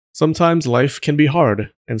Sometimes life can be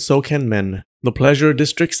hard, and so can men. The pleasure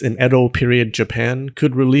districts in Edo period Japan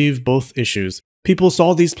could relieve both issues. People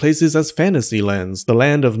saw these places as fantasy lands, the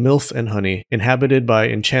land of milf and honey, inhabited by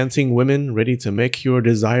enchanting women ready to make your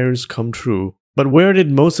desires come true. But where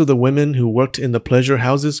did most of the women who worked in the pleasure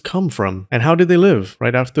houses come from, and how did they live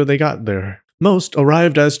right after they got there? Most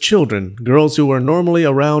arrived as children, girls who were normally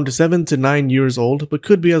around 7 to 9 years old but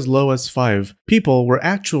could be as low as 5. People were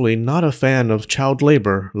actually not a fan of child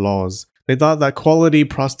labor laws. They thought that quality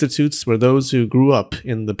prostitutes were those who grew up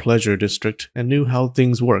in the pleasure district and knew how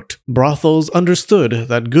things worked. Brothels understood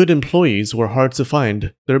that good employees were hard to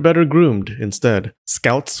find. They're better groomed instead.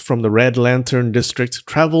 Scouts from the Red Lantern district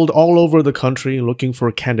traveled all over the country looking for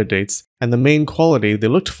candidates, and the main quality they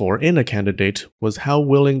looked for in a candidate was how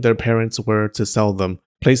willing their parents were to sell them.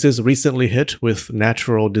 Places recently hit with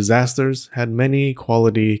natural disasters had many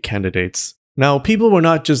quality candidates. Now, people were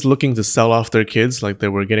not just looking to sell off their kids like they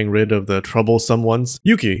were getting rid of the troublesome ones.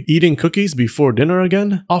 Yuki, eating cookies before dinner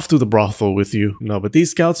again? Off to the brothel with you. No, but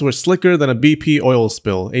these scouts were slicker than a BP oil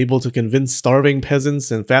spill, able to convince starving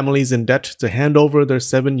peasants and families in debt to hand over their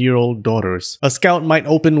 7-year-old daughters. A scout might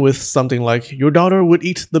open with something like, "Your daughter would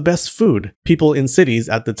eat the best food." People in cities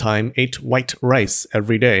at the time ate white rice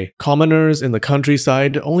every day. Commoners in the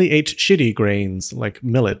countryside only ate shitty grains like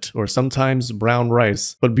millet or sometimes brown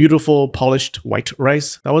rice, but beautiful, polished white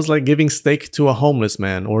rice, that was like giving steak to a homeless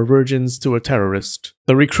man or virgins to a terrorist.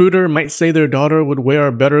 The recruiter might say their daughter would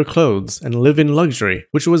wear better clothes and live in luxury,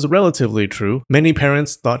 which was relatively true. Many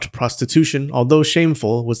parents thought prostitution, although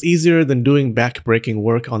shameful, was easier than doing back-breaking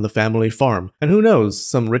work on the family farm. And who knows,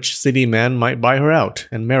 some rich city man might buy her out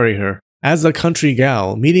and marry her. As a country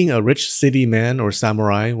gal, meeting a rich city man or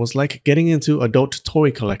samurai was like getting into adult toy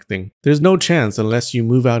collecting. There's no chance unless you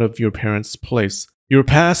move out of your parents' place. Your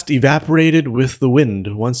past evaporated with the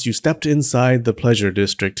wind once you stepped inside the pleasure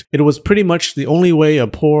district. It was pretty much the only way a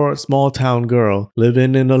poor, small-town girl,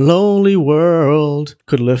 living in a lonely world,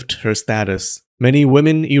 could lift her status. Many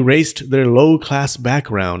women erased their low-class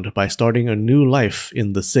background by starting a new life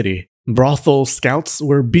in the city. Brothel scouts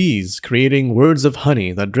were bees, creating words of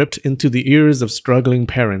honey that dripped into the ears of struggling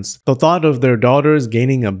parents. The thought of their daughters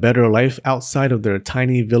gaining a better life outside of their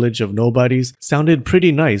tiny village of nobodies sounded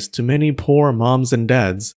pretty nice to many poor moms and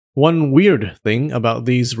dads. One weird thing about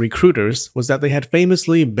these recruiters was that they had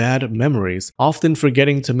famously bad memories, often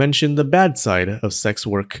forgetting to mention the bad side of sex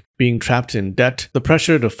work. Being trapped in debt, the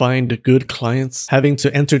pressure to find good clients, having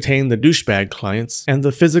to entertain the douchebag clients, and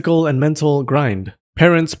the physical and mental grind.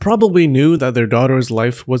 Parents probably knew that their daughter's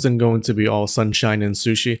life wasn't going to be all sunshine and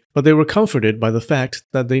sushi, but they were comforted by the fact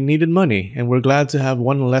that they needed money and were glad to have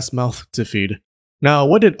one less mouth to feed. Now,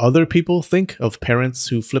 what did other people think of parents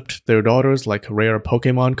who flipped their daughters like rare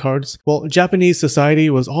Pokemon cards? Well, Japanese society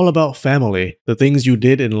was all about family. The things you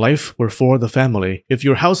did in life were for the family. If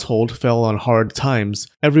your household fell on hard times,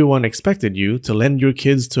 everyone expected you to lend your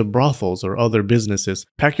kids to brothels or other businesses.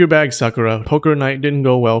 Pack your bag, Sakura. Poker night didn't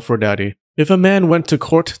go well for daddy. If a man went to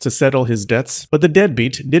court to settle his debts, but the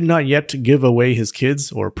deadbeat did not yet give away his kids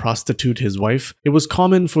or prostitute his wife, it was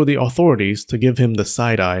common for the authorities to give him the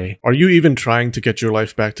side eye. Are you even trying to get your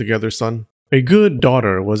life back together, son? A good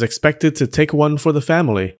daughter was expected to take one for the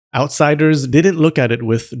family. Outsiders didn't look at it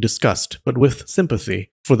with disgust, but with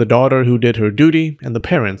sympathy, for the daughter who did her duty and the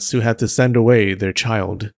parents who had to send away their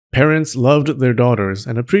child. Parents loved their daughters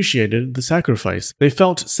and appreciated the sacrifice. They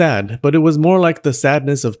felt sad, but it was more like the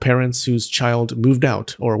sadness of parents whose child moved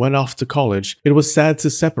out or went off to college. It was sad to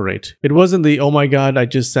separate. It wasn't the "oh my god, I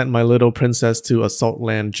just sent my little princess to Assault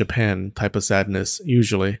Land, Japan" type of sadness,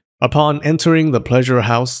 usually. Upon entering the pleasure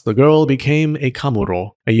house, the girl became a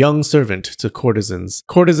Kamuro, a young servant to courtesans.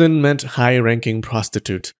 Courtesan meant high-ranking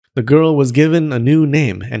prostitute. The girl was given a new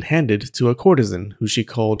name and handed to a courtesan, who she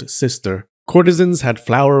called sister. Courtesans had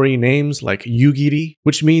flowery names like Yugiri,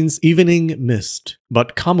 which means evening mist,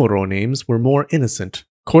 but Kamuro names were more innocent.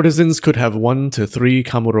 Courtesans could have 1 to 3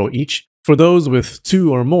 Kamuro each. For those with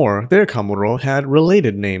 2 or more, their Kamuro had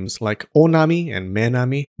related names like Onami and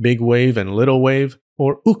Menami, big wave and little wave,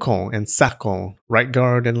 or Ukon and Sakon, right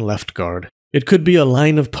guard and left guard. It could be a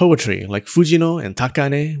line of poetry like Fujino and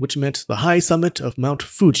Takane, which meant the high summit of Mount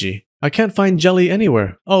Fuji. I can't find jelly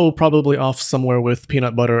anywhere. Oh, probably off somewhere with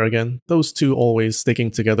peanut butter again. Those two always sticking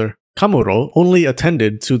together. Kamuro only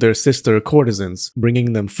attended to their sister courtesans,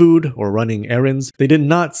 bringing them food or running errands. They did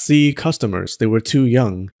not see customers, they were too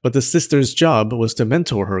young. But the sister's job was to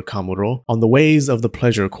mentor her Kamuro on the ways of the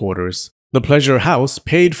pleasure quarters. The pleasure house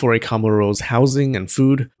paid for a Kamuro's housing and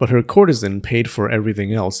food, but her courtesan paid for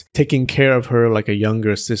everything else, taking care of her like a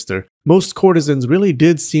younger sister. Most courtesans really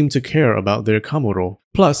did seem to care about their Kamuro.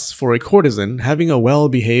 Plus, for a courtesan, having a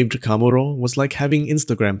well-behaved Kamuro was like having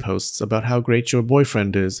Instagram posts about how great your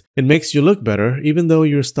boyfriend is. It makes you look better, even though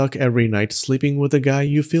you're stuck every night sleeping with a guy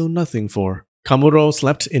you feel nothing for. Kamuro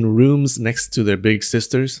slept in rooms next to their big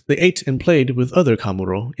sisters. They ate and played with other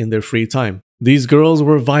Kamuro in their free time. These girls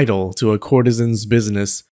were vital to a courtesan's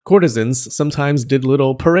business. Courtesans sometimes did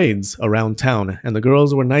little parades around town, and the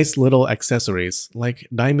girls were nice little accessories, like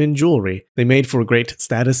diamond jewelry. They made for great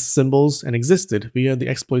status symbols and existed via the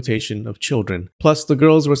exploitation of children. Plus, the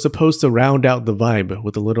girls were supposed to round out the vibe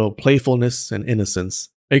with a little playfulness and innocence.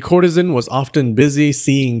 A courtesan was often busy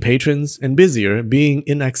seeing patrons and busier being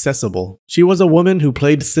inaccessible. She was a woman who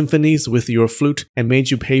played symphonies with your flute and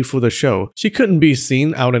made you pay for the show. She couldn't be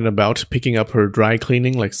seen out and about picking up her dry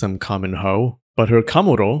cleaning like some common hoe. But her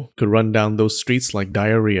Kamuro could run down those streets like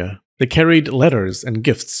diarrhea. They carried letters and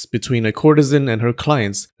gifts between a courtesan and her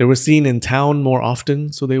clients. They were seen in town more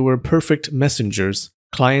often, so they were perfect messengers.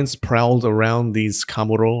 Clients prowled around these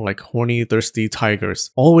Kamuro like horny, thirsty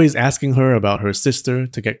tigers, always asking her about her sister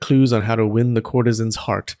to get clues on how to win the courtesan's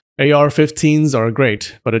heart. AR-15s are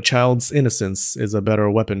great, but a child's innocence is a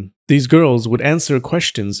better weapon. These girls would answer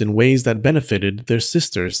questions in ways that benefited their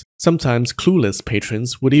sisters. Sometimes clueless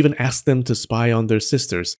patrons would even ask them to spy on their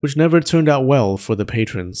sisters, which never turned out well for the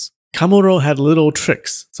patrons. Kamuro had little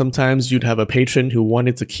tricks. Sometimes you'd have a patron who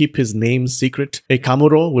wanted to keep his name secret. A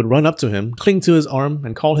Kamuro would run up to him, cling to his arm,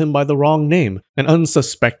 and call him by the wrong name. An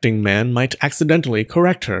unsuspecting man might accidentally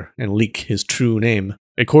correct her and leak his true name.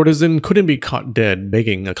 A courtesan couldn't be caught dead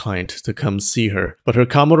begging a client to come see her, but her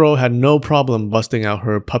Kamuro had no problem busting out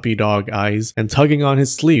her puppy dog eyes and tugging on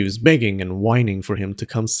his sleeves, begging and whining for him to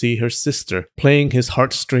come see her sister, playing his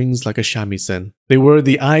heartstrings like a shamisen. They were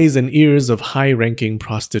the eyes and ears of high-ranking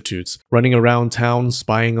prostitutes, running around town,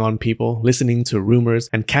 spying on people, listening to rumors,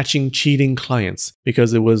 and catching cheating clients,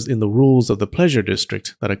 because it was in the rules of the pleasure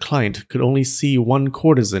district that a client could only see one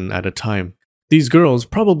courtesan at a time. These girls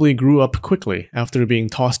probably grew up quickly after being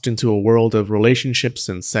tossed into a world of relationships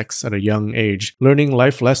and sex at a young age, learning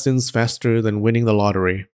life lessons faster than winning the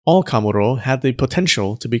lottery. All Kamuro had the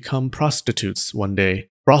potential to become prostitutes one day.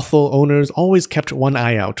 Brothel owners always kept one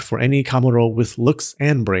eye out for any Kamuro with looks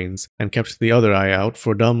and brains, and kept the other eye out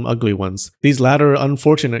for dumb, ugly ones. These latter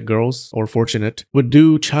unfortunate girls, or fortunate, would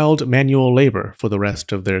do child manual labor for the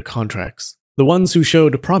rest of their contracts. The ones who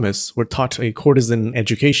showed promise were taught a courtesan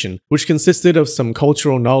education, which consisted of some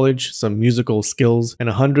cultural knowledge, some musical skills, and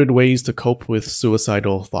 100 ways to cope with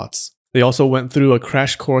suicidal thoughts. They also went through a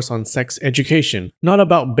crash course on sex education, not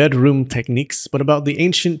about bedroom techniques, but about the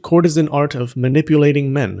ancient courtesan art of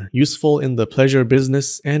manipulating men, useful in the pleasure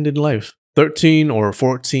business and in life. 13 or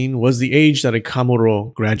 14 was the age that a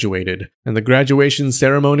Kamuro graduated, and the graduation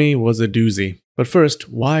ceremony was a doozy. But first,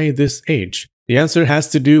 why this age? The answer has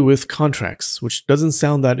to do with contracts, which doesn't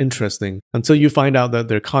sound that interesting until you find out that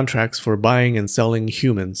they're contracts for buying and selling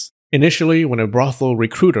humans. Initially, when a brothel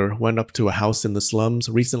recruiter went up to a house in the slums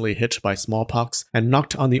recently hit by smallpox and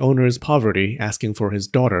knocked on the owner's poverty asking for his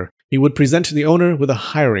daughter, he would present the owner with a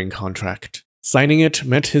hiring contract. Signing it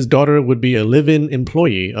meant his daughter would be a live-in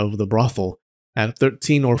employee of the brothel. At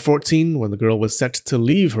 13 or 14, when the girl was set to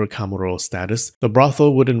leave her Kamuro status, the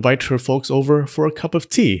brothel would invite her folks over for a cup of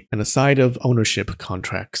tea and a side of ownership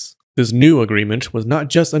contracts. This new agreement was not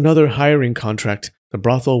just another hiring contract. The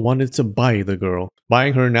brothel wanted to buy the girl.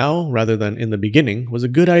 Buying her now, rather than in the beginning, was a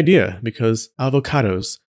good idea because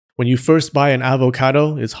avocados. When you first buy an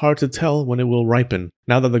avocado, it's hard to tell when it will ripen.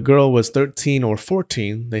 Now that the girl was 13 or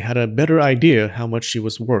 14, they had a better idea how much she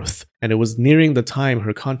was worth, and it was nearing the time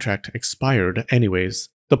her contract expired anyways.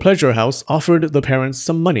 The pleasure house offered the parents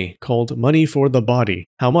some money, called money for the body.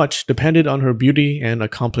 How much depended on her beauty and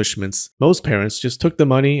accomplishments. Most parents just took the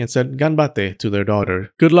money and said "ganbatte" to their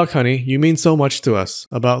daughter. "Good luck, honey, you mean so much to us,"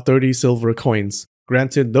 about 30 silver coins.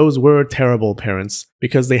 Granted, those were terrible parents,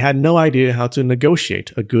 because they had no idea how to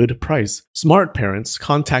negotiate a good price. Smart parents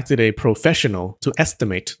contacted a professional to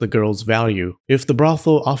estimate the girl's value. If the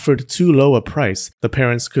brothel offered too low a price, the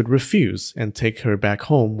parents could refuse and take her back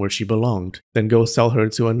home where she belonged, then go sell her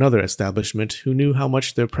to another establishment who knew how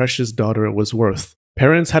much their precious daughter was worth.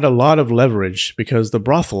 Parents had a lot of leverage because the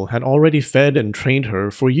brothel had already fed and trained her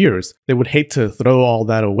for years. They would hate to throw all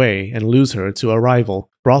that away and lose her to a rival.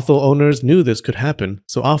 Brothel owners knew this could happen,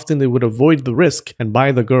 so often they would avoid the risk and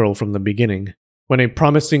buy the girl from the beginning. When a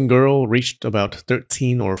promising girl reached about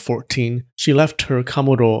 13 or 14, she left her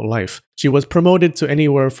Kamuro life. She was promoted to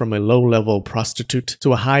anywhere from a low-level prostitute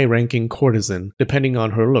to a high-ranking courtesan, depending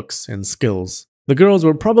on her looks and skills. The girls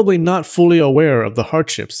were probably not fully aware of the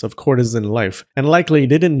hardships of courtesan life, and likely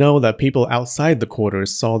didn't know that people outside the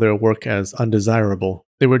quarters saw their work as undesirable.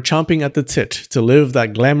 They were chomping at the tit to live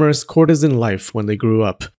that glamorous courtesan life when they grew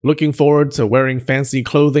up, looking forward to wearing fancy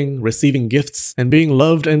clothing, receiving gifts, and being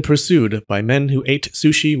loved and pursued by men who ate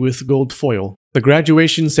sushi with gold foil. The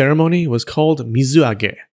graduation ceremony was called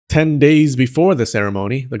mizuage. 10 days before the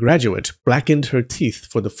ceremony, the graduate blackened her teeth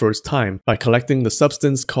for the first time by collecting the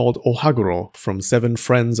substance called ohaguro from 7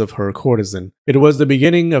 friends of her courtesan. It was the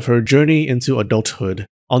beginning of her journey into adulthood.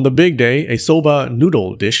 On the big day, a soba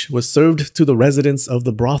noodle dish was served to the residents of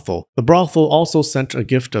the brothel. The brothel also sent a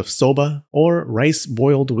gift of soba, or rice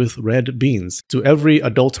boiled with red beans, to every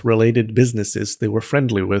adult-related businesses they were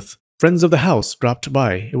friendly with. Friends of the house dropped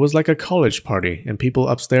by. It was like a college party, and people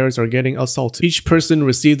upstairs are getting assaulted. Each person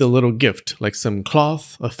received a little gift, like some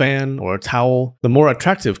cloth, a fan, or a towel. The more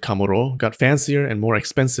attractive Kamuro got fancier and more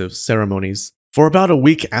expensive ceremonies. For about a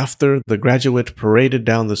week after, the graduate paraded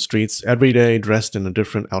down the streets every day dressed in a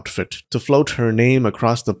different outfit, to float her name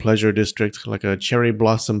across the pleasure district like a cherry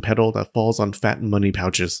blossom petal that falls on fat money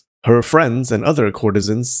pouches. Her friends and other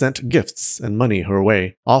courtesans sent gifts and money her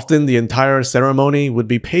way. Often the entire ceremony would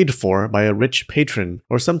be paid for by a rich patron,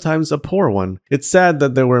 or sometimes a poor one. It's sad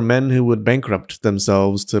that there were men who would bankrupt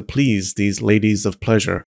themselves to please these ladies of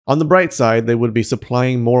pleasure. On the bright side, they would be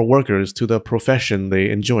supplying more workers to the profession they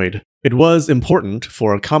enjoyed. It was important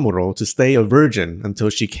for Kamuro to stay a virgin until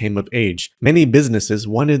she came of age. Many businesses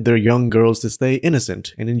wanted their young girls to stay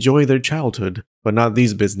innocent and enjoy their childhood, but not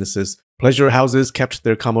these businesses. Pleasure houses kept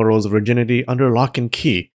their Kamuro's virginity under lock and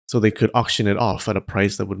key, so they could auction it off at a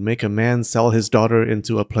price that would make a man sell his daughter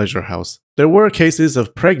into a pleasure house. There were cases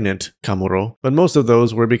of pregnant Kamuro, but most of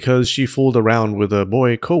those were because she fooled around with a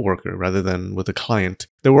boy co-worker rather than with a client.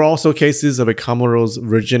 There were also cases of a Kamuro's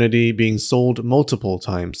virginity being sold multiple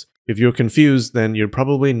times. If you're confused, then you're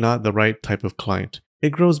probably not the right type of client.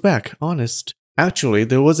 It grows back, honest. Actually,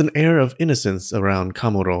 there was an air of innocence around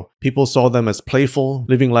Kamuro. People saw them as playful,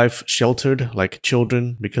 living life sheltered like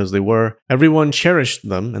children because they were. Everyone cherished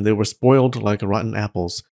them and they were spoiled like rotten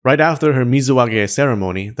apples. Right after her mizuage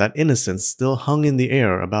ceremony, that innocence still hung in the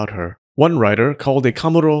air about her. One writer called a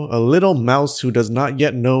Kamuro a little mouse who does not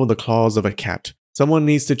yet know the claws of a cat. Someone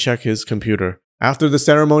needs to check his computer. After the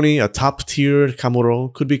ceremony, a top-tier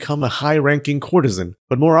Kamuro could become a high-ranking courtesan,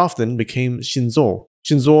 but more often became shinzo.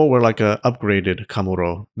 Shinzo were like a upgraded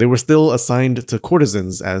Kamuro. They were still assigned to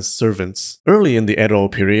courtesans as servants. Early in the Edo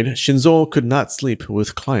period, shinzo could not sleep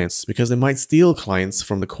with clients because they might steal clients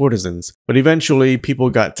from the courtesans. But eventually, people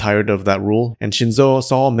got tired of that rule, and shinzo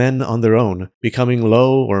saw men on their own, becoming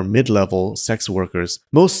low or mid-level sex workers.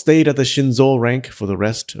 Most stayed at the shinzo rank for the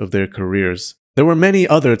rest of their careers. There were many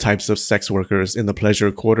other types of sex workers in the pleasure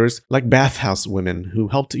quarters, like bathhouse women who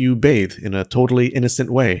helped you bathe in a totally innocent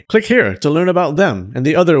way. Click here to learn about them and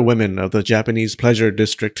the other women of the Japanese pleasure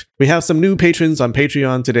district. We have some new patrons on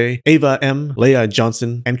Patreon today: Ava M, Leah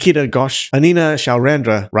Johnson, Ankita Ghosh, Anina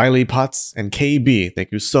Shaurendra, Riley Potts, and KB.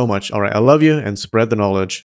 Thank you so much. Alright, I love you and spread the knowledge.